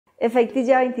Efecy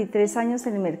lleva 23 años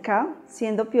en el mercado,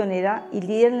 siendo pionera y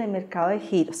líder en el mercado de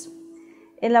giros.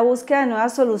 En la búsqueda de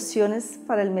nuevas soluciones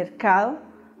para el mercado,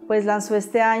 pues lanzó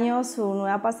este año su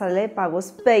nueva pasarela de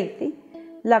pagos Payty,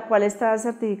 la cual está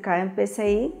certificada en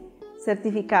PCI,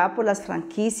 certificada por las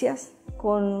franquicias,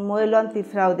 con un modelo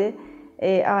antifraude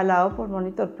avalado por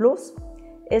Monitor Plus.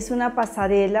 Es una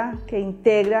pasarela que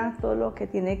integra todo lo que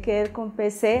tiene que ver con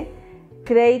PC,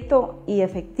 crédito y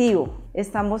efectivo.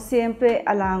 Estamos siempre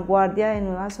a la vanguardia de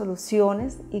nuevas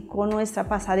soluciones y con nuestra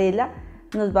pasarela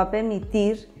nos va a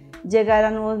permitir llegar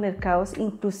a nuevos mercados,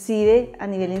 inclusive a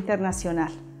nivel internacional.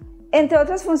 Entre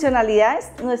otras funcionalidades,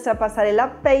 nuestra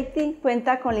pasarela Payty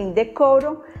cuenta con link de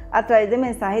cobro a través de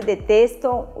mensajes de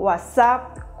texto,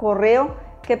 WhatsApp, correo,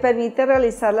 que permite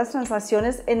realizar las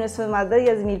transacciones en nuestros más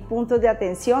de 10.000 puntos de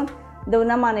atención de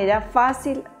una manera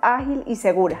fácil, ágil y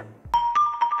segura.